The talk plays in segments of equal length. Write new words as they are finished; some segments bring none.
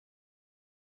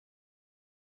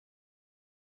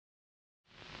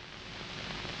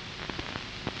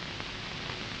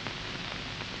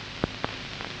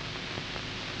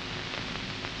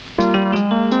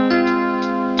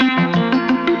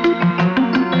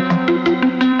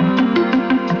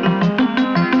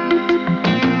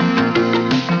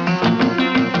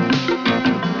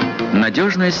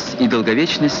Надежность и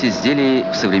долговечность изделий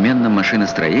в современном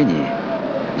машиностроении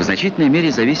в значительной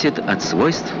мере зависит от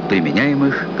свойств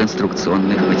применяемых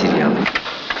конструкционных материалов.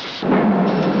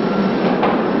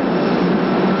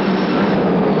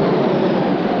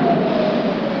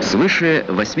 Свыше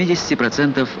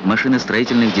 80%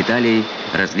 машиностроительных деталей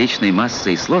различной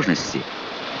массы и сложности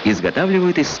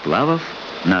изготавливают из сплавов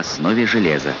на основе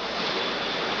железа.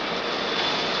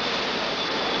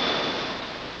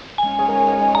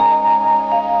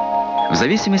 В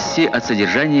зависимости от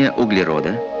содержания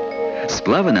углерода,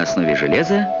 сплавы на основе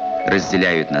железа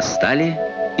разделяют на стали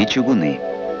и чугуны.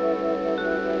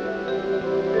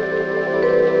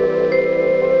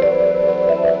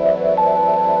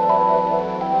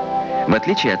 В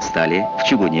отличие от стали, в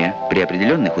чугуне при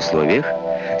определенных условиях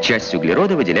часть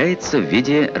углерода выделяется в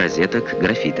виде розеток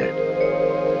графита.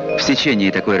 В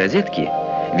сечении такой розетки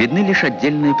видны лишь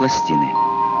отдельные пластины.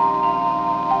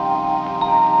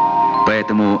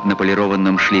 Поэтому на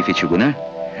полированном шлейфе чугуна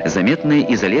заметны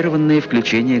изолированные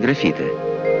включения графита.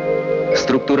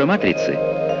 Структура матрицы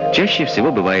чаще всего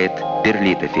бывает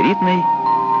перлитоферритной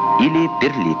или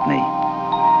перлитной.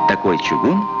 Такой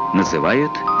чугун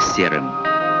называют серым.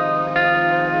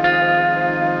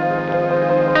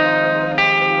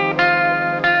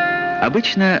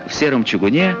 Обычно в сером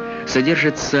чугуне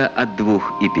содержится от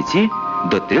 2,5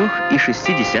 до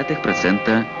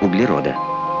 3,6% углерода.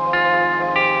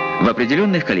 В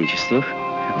определенных количествах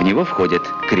в него входят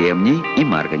кремний и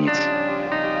марганец.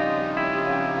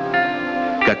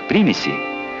 Как примеси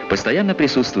постоянно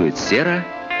присутствуют сера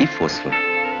и фосфор.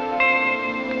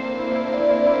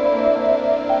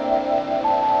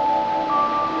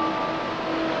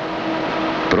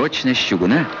 Прочность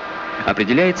чугуна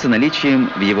определяется наличием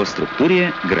в его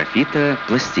структуре графита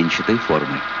пластинчатой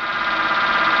формы.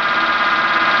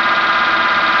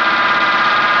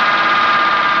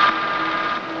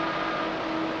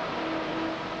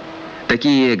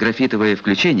 Такие графитовые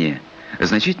включения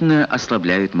значительно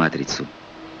ослабляют матрицу.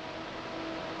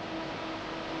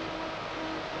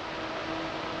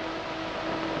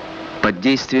 Под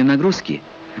действием нагрузки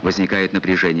возникает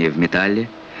напряжение в металле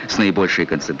с наибольшей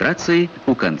концентрацией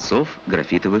у концов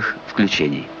графитовых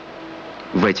включений.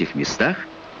 В этих местах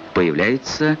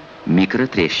появляются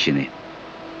микротрещины.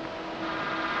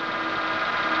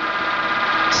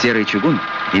 Серый чугун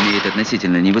имеет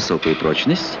относительно невысокую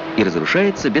прочность и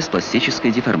разрушается без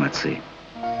пластической деформации.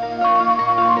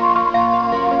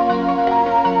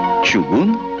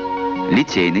 Чугун –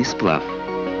 литейный сплав.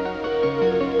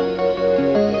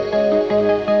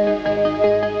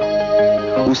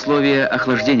 Условия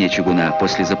охлаждения чугуна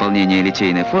после заполнения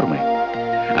литейной формы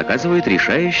оказывают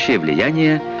решающее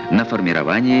влияние на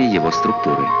формирование его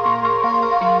структуры.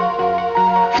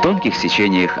 В тонких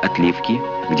сечениях отливки,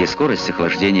 где скорость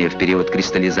охлаждения в период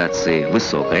кристаллизации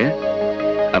высокая,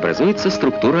 образуется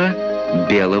структура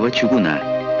белого чугуна.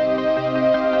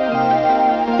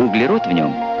 Углерод в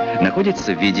нем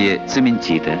находится в виде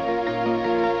цементита.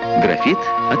 Графит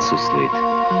отсутствует.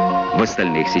 В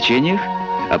остальных сечениях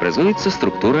образуется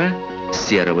структура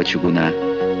серого чугуна.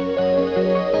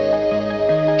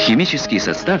 Химический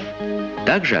состав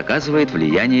также оказывает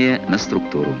влияние на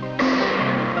структуру.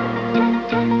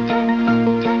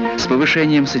 С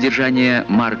повышением содержания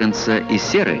марганца и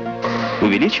серы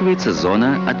увеличивается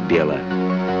зона от бела.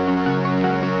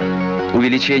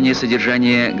 Увеличение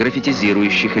содержания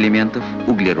графитизирующих элементов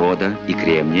углерода и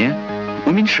кремния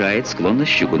уменьшает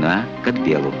склонность чугуна к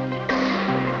отбелу.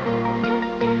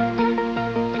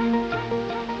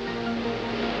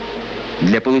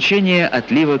 Для получения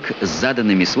отливок с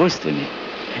заданными свойствами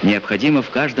необходимо в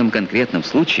каждом конкретном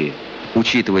случае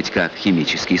учитывать как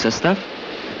химический состав,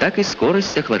 так и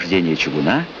скорость охлаждения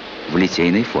чугуна в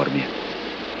литейной форме.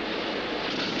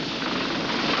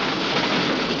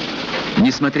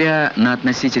 Несмотря на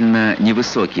относительно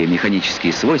невысокие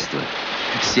механические свойства,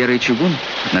 серый чугун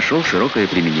нашел широкое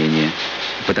применение,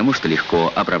 потому что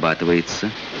легко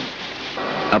обрабатывается,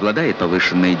 обладает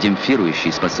повышенной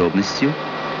демпфирующей способностью,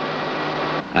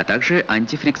 а также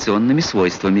антифрикционными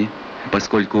свойствами,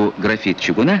 поскольку графит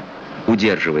чугуна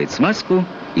удерживает смазку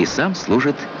и сам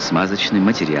служит смазочным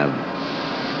материалом.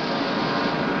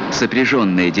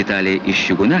 Сопряженные детали из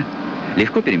чугуна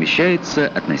легко перемещаются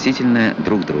относительно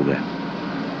друг друга.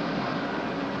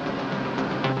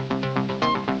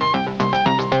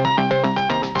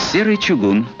 Серый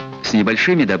чугун с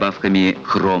небольшими добавками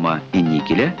хрома и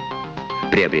никеля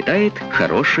приобретает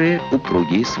хорошие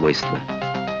упругие свойства.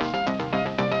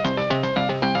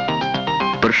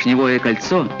 Поршневое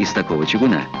кольцо из такого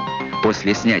чугуна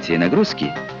после снятия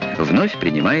нагрузки вновь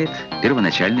принимает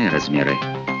первоначальные размеры.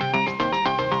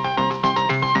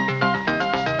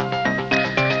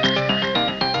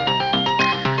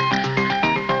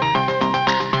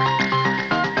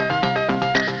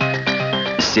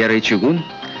 Серый чугун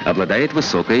обладает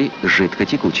высокой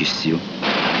жидкотекучестью.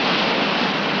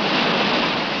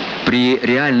 При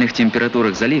реальных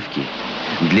температурах заливки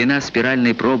длина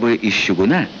спиральной пробы из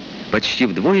чугуна почти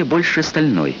вдвое больше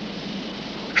стальной,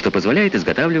 что позволяет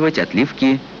изготавливать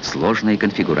отливки сложной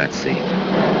конфигурации.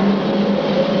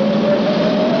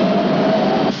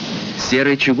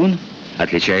 Серый чугун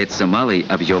отличается малой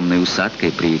объемной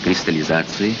усадкой при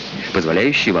кристаллизации,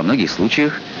 позволяющей во многих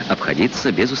случаях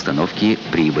обходиться без установки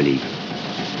прибылей.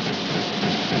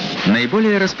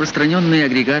 Наиболее распространенный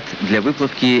агрегат для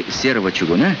выплавки серого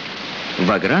чугуна –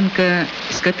 вагранка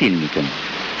с капельником,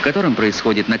 в котором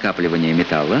происходит накапливание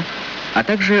металла, а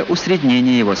также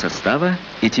усреднение его состава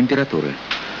и температуры.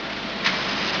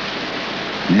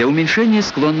 Для уменьшения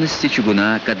склонности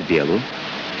чугуна к отбелу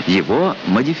его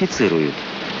модифицируют,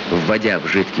 вводя в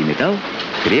жидкий металл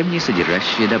кремний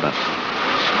содержащие добавки.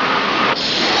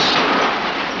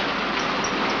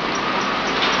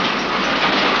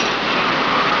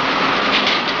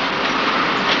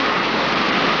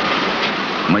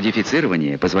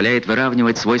 Модифицирование позволяет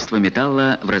выравнивать свойства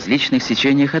металла в различных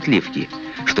сечениях отливки,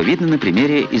 что видно на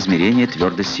примере измерения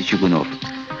твердости чугунов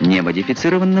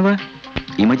немодифицированного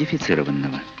и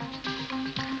модифицированного.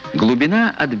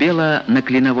 Глубина отбела на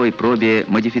клиновой пробе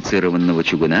модифицированного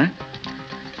чугуна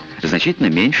значительно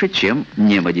меньше, чем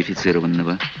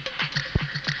немодифицированного.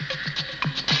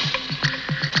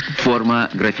 Форма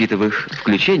графитовых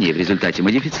включений в результате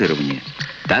модифицирования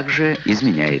также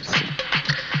изменяется.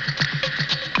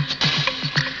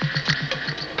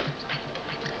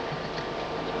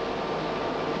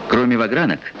 Кроме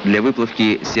вагранок, для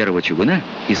выплавки серого чугуна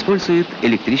используют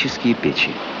электрические печи.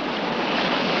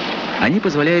 Они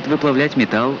позволяют выплавлять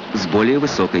металл с более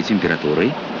высокой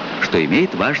температурой, что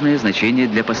имеет важное значение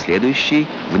для последующей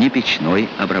внепечной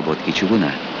обработки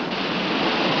чугуна.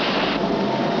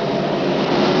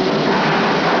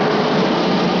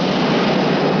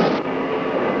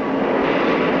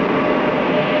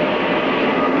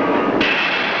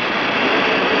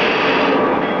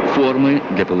 Формы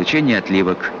для получения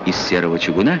отливок из серого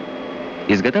чугуна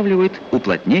изготавливают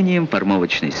уплотнением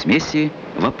формовочной смеси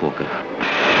в опоках.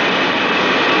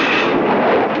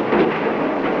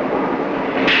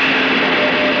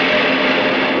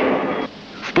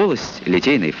 В полость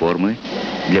литейной формы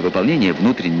для выполнения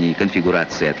внутренней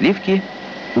конфигурации отливки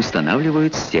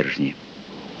устанавливают стержни.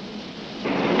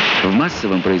 В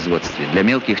массовом производстве для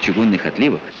мелких чугунных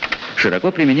отливок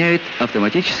широко применяют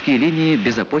автоматические линии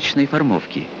безопочной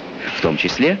формовки, в том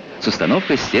числе с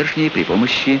установкой стержней при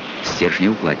помощи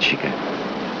стержнеукладчика.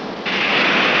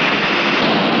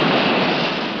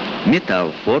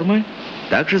 Металл формы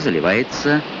также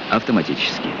заливается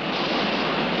автоматически.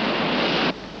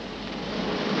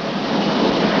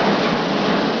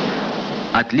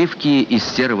 Отливки из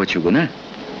серого чугуна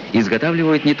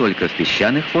изготавливают не только в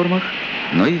песчаных формах,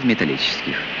 но и в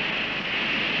металлических.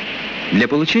 Для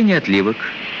получения отливок,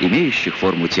 имеющих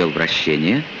форму тел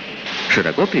вращения,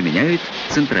 широко применяют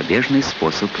центробежный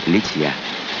способ литья.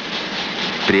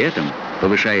 При этом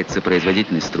повышается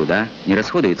производительность труда, не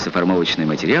расходуются формовочные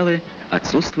материалы,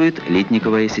 отсутствует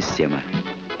литниковая система.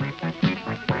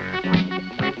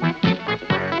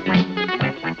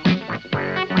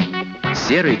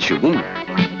 Серый чугун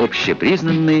 –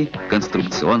 общепризнанный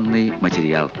конструкционный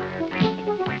материал.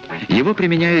 Его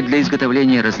применяют для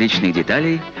изготовления различных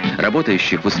деталей,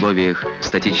 работающих в условиях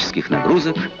статических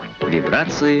нагрузок,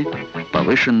 вибрации,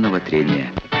 повышенного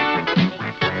трения.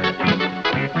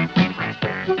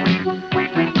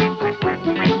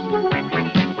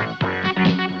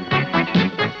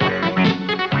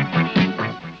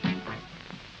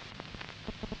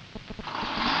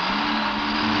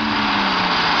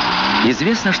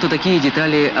 Известно, что такие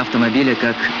детали автомобиля,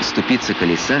 как ступица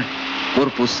колеса,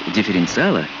 корпус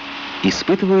дифференциала,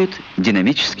 испытывают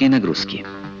динамические нагрузки.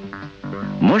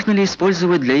 Можно ли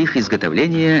использовать для их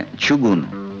изготовления чугун?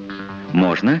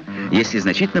 Можно, если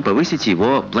значительно повысить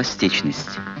его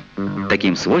пластичность.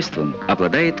 Таким свойством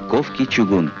обладает ковки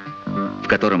чугун, в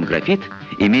котором графит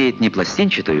имеет не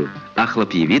пластинчатую, а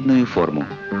хлопьевидную форму.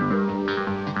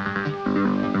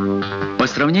 По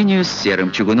сравнению с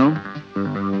серым чугуном,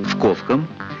 в ковком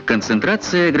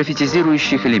концентрация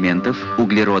графитизирующих элементов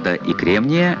углерода и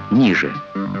кремния ниже.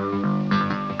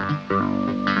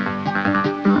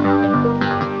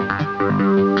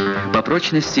 По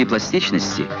прочности и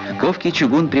пластичности ковкий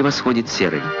чугун превосходит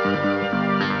серый.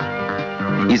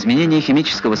 Изменение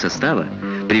химического состава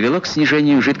привело к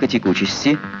снижению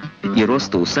жидкотекучести и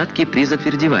росту усадки при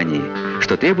затвердевании,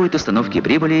 что требует установки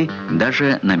прибылей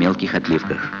даже на мелких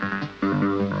отливках.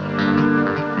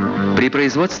 При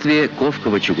производстве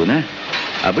ковкого чугуна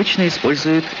обычно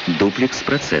используют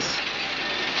дуплекс-процесс.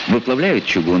 выплавляют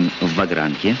чугун в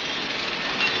вагранке,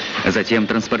 затем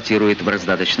транспортируют в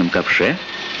раздаточном ковше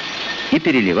и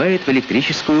переливают в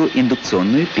электрическую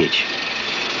индукционную печь,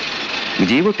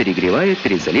 где его перегревают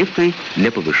перед заливкой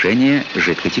для повышения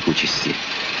жидкотекучести.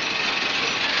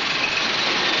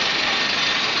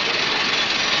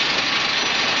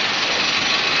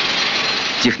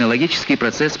 Технологический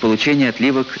процесс получения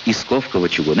отливок из ковкого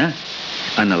чугуна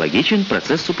аналогичен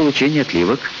процессу получения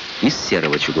отливок из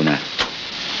серого чугуна.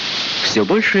 Все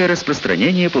большее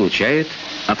распространение получают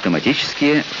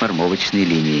автоматические формовочные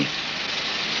линии.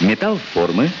 Металл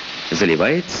формы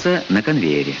заливается на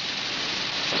конвейере.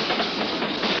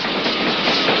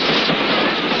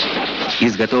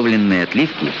 Изготовленные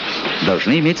отливки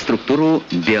должны иметь структуру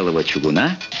белого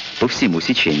чугуна по всему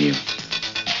сечению.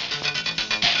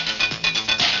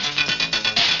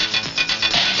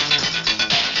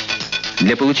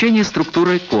 Для получения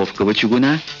структуры ковкого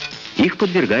чугуна их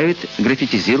подвергают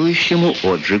графитизирующему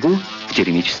отжигу в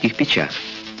термических печах.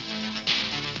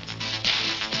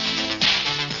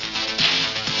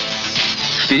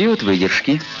 В период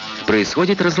выдержки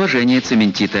происходит разложение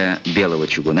цементита белого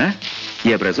чугуна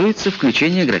и образуется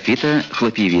включение графита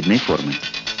хлопьевидной формы.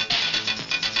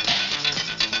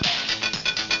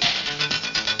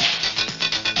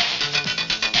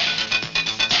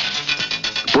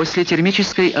 После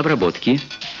термической обработки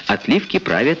отливки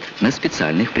правят на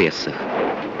специальных прессах.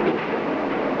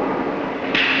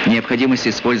 Необходимость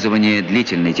использования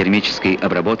длительной термической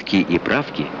обработки и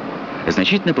правки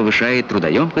значительно повышает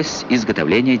трудоемкость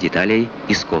изготовления деталей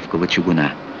из ковкого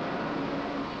чугуна.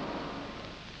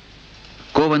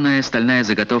 Кованая стальная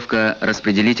заготовка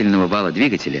распределительного вала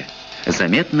двигателя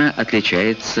заметно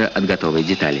отличается от готовой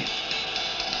детали.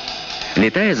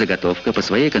 Литая заготовка по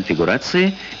своей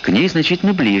конфигурации к ней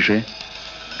значительно ближе,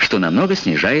 что намного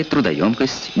снижает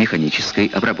трудоемкость механической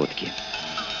обработки.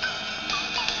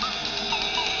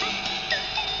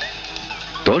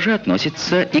 Тоже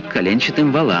относится и к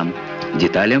коленчатым валам,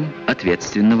 деталям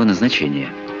ответственного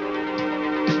назначения.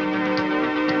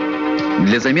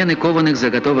 Для замены кованых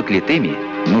заготовок литыми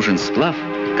нужен сплав,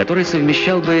 который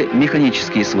совмещал бы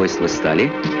механические свойства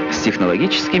стали с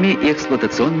технологическими и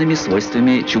эксплуатационными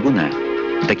свойствами чугуна.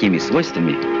 Такими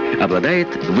свойствами обладает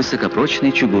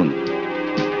высокопрочный чугун,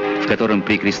 в котором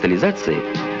при кристаллизации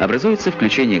образуется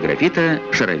включение графита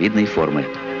шаровидной формы.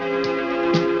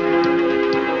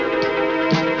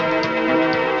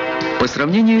 По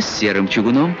сравнению с серым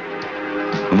чугуном,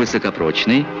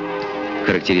 высокопрочный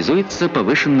характеризуется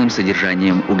повышенным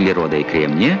содержанием углерода и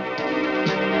кремния,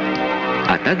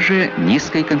 а также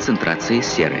низкой концентрацией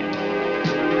серы.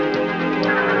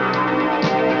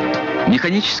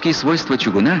 Механические свойства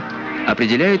чугуна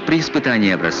определяют при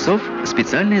испытании образцов,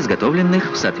 специально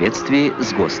изготовленных в соответствии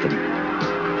с ГОСТом.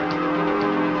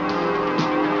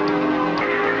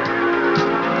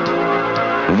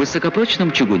 В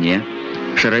высокопрочном чугуне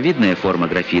шаровидная форма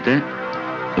графита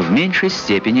в меньшей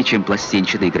степени, чем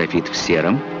пластинчатый графит в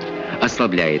сером,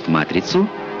 ослабляет матрицу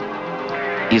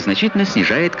и значительно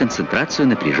снижает концентрацию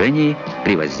напряжений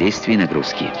при воздействии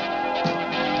нагрузки.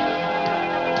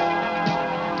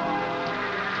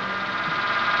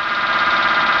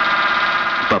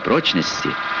 По прочности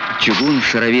чугун с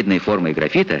шаровидной формой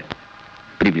графита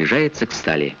приближается к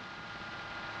стали.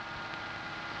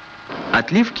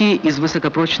 Отливки из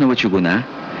высокопрочного чугуна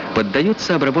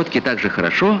поддаются обработке так же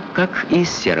хорошо, как и из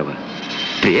серого.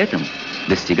 При этом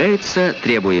достигается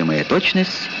требуемая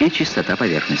точность и чистота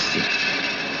поверхности.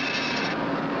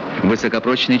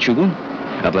 Высокопрочный чугун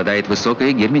обладает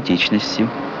высокой герметичностью.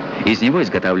 Из него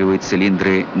изготавливают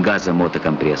цилиндры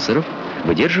газомотокомпрессоров,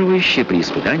 выдерживающие при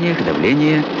испытаниях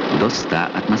давление до 100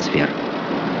 атмосфер.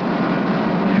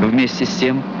 Вместе с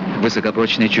тем,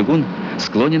 высокопрочный чугун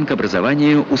склонен к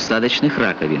образованию усадочных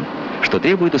раковин, что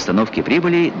требует установки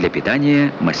приболей для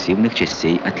питания массивных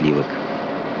частей отливок.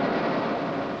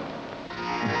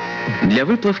 Для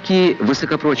выплавки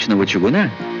высокопрочного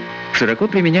чугуна широко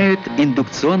применяют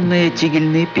индукционные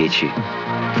тигельные печи,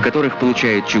 в которых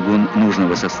получают чугун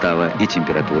нужного состава и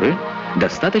температуры,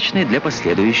 достаточной для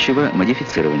последующего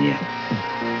модифицирования.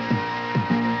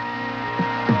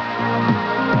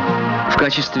 В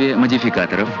качестве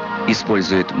модификаторов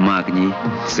используют магний,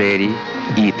 церий,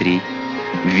 итрий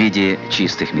в виде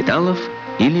чистых металлов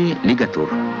или лигатур.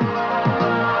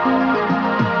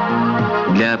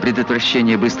 Для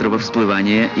предотвращения быстрого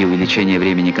всплывания и увеличения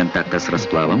времени контакта с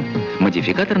расплавом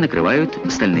модификатор накрывают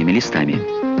стальными листами.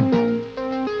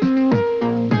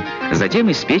 Затем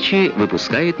из печи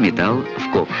выпускают металл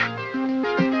в ковш.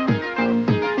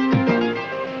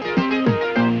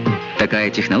 Такая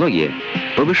технология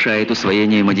повышает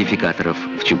усвоение модификаторов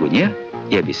в чугуне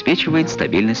и обеспечивает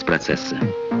стабильность процесса.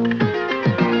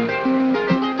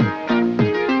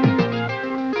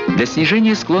 Для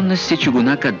снижения склонности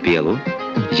чугуна к отбелу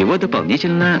его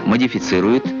дополнительно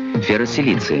модифицируют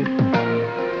ферросилицием.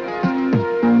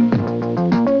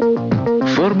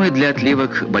 Формы для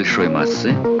отливок большой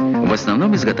массы в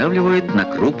основном изготавливают на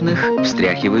крупных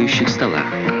встряхивающих столах.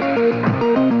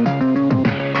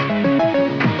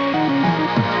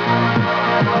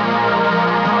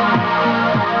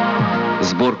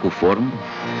 Сборку форм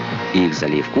и их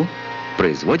заливку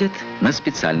производят на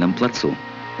специальном плацу.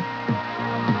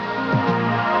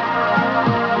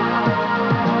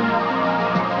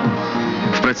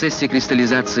 В процессе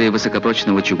кристаллизации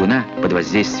высокопрочного чугуна под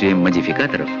воздействием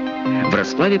модификаторов в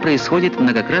расплаве происходит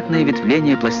многократное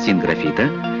ветвление пластин графита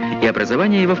и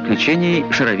образование его включений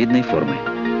шаровидной формы.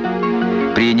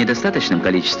 При недостаточном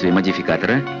количестве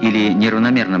модификатора или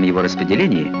неравномерном его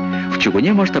распределении в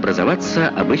чугуне может образоваться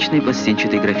обычный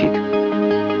пластинчатый графит.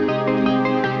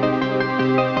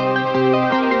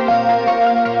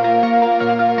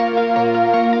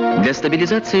 Для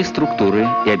стабилизации структуры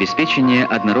и обеспечения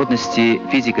однородности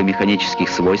физико-механических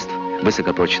свойств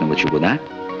высокопрочного чугуна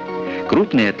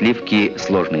крупные отливки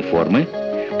сложной формы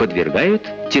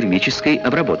подвергают термической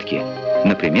обработке,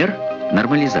 например,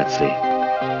 нормализации.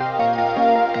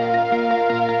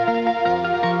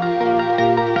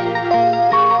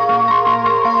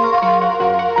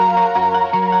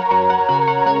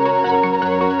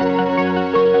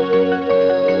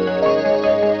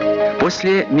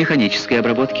 После механической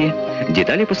обработки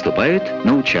детали поступают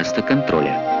на участок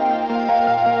контроля.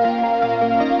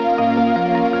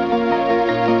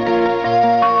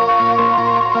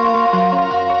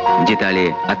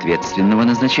 Детали ответственного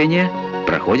назначения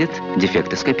проходят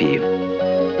дефектоскопию.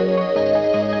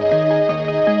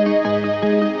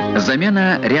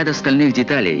 Замена ряда стальных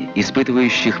деталей,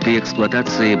 испытывающих при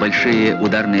эксплуатации большие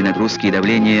ударные нагрузки и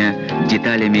давления,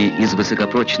 деталями из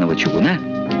высокопрочного чугуна,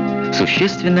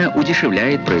 существенно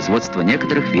удешевляет производство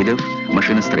некоторых видов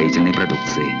машиностроительной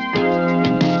продукции.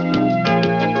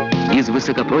 Из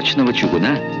высокопрочного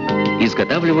чугуна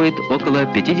изготавливают около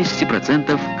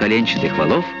 50% коленчатых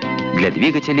валов для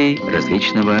двигателей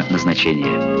различного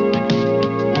назначения.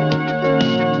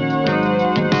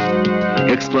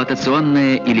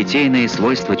 Эксплуатационные и литейные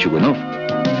свойства чугунов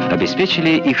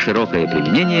обеспечили их широкое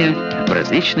применение в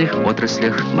различных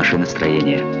отраслях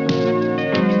машиностроения.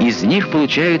 Из них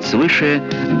получают свыше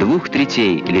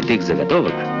 2/3 литых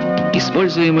заготовок,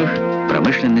 используемых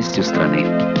промышленностью страны.